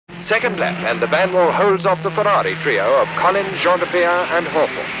second lap, and the Vanwall holds off the Ferrari trio of Collins, Gendebien and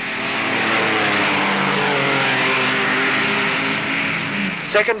Hawthorne.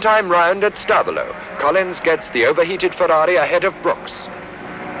 Second time round at Stavelot, Collins gets the overheated Ferrari ahead of Brooks.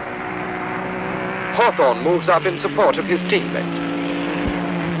 Hawthorne moves up in support of his teammate.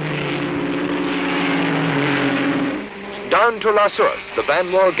 Down to La Source, the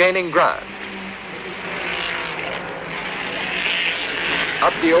Vanwall gaining ground.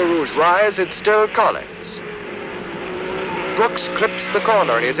 Up the Eau Rouge rise, it's still Collins. Brooks clips the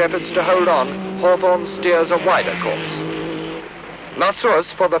corner in his efforts to hold on. Hawthorne steers a wider course. La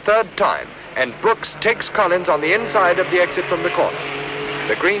Source for the third time, and Brooks takes Collins on the inside of the exit from the corner.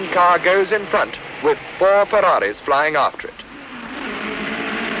 The green car goes in front with 4 Ferraris flying after it.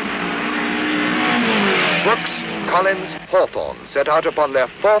 Brooks, Collins, Hawthorne set out upon their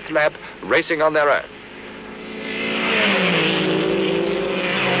 4th lap, racing on their own.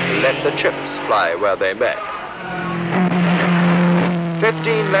 Let the chips fly where they may.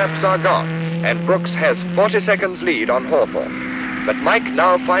 15 laps are gone, and Brooks has 40 seconds lead on Hawthorne. But Mike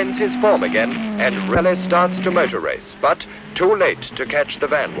now finds his form again, and really starts to motor race, but too late to catch the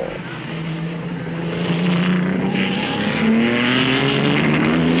Vanwall.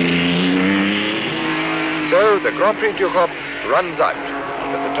 So the Grand Prix d'Europe runs out.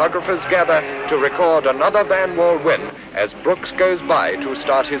 The photographers gather to record another Vanwall win as Brooks goes by to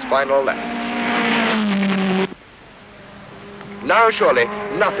start his final lap. Now surely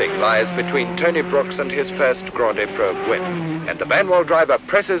nothing lies between Tony Brooks and his first Grand Prix win, and the Vanwall driver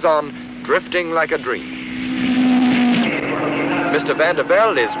presses on, drifting like a dream. Mr. Van der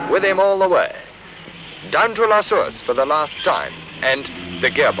Velde is with him all the way. Down to La Source for the last time, and the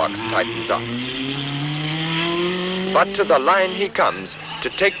gearbox tightens up. But to the line he comes to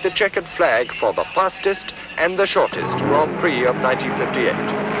take the checkered flag for the fastest and the shortest Grand Prix of 1958.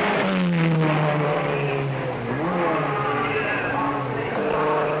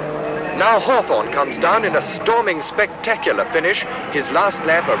 Now Hawthorne comes down in a storming, spectacular finish, his last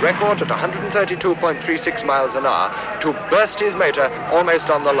lap a record at 132.36 miles an hour, to burst his motor almost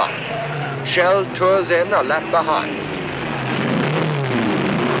on the line. Shell tours in a lap behind.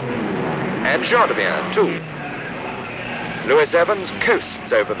 And Gendebien too. Lewis Evans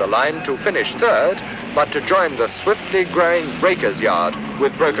coasts over the line to finish 3rd, but to join the swiftly growing breakers yard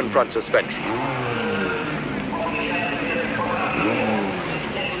with broken front suspension.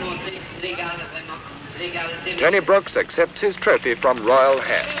 Tony Brooks accepts his trophy from royal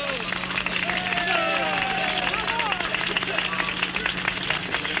hands.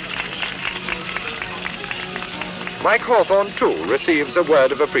 Mike Hawthorne too receives a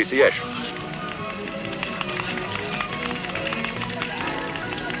word of appreciation.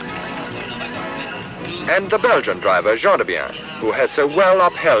 And the Belgian driver, Gendebien, who has so well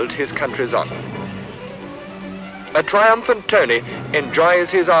upheld his country's honor. A triumphant Tony enjoys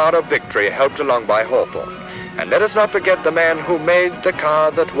his hour of victory, helped along by Hawthorne. And let us not forget the man who made the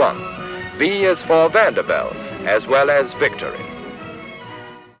car that won. V is for Van der Velde, as well as victory.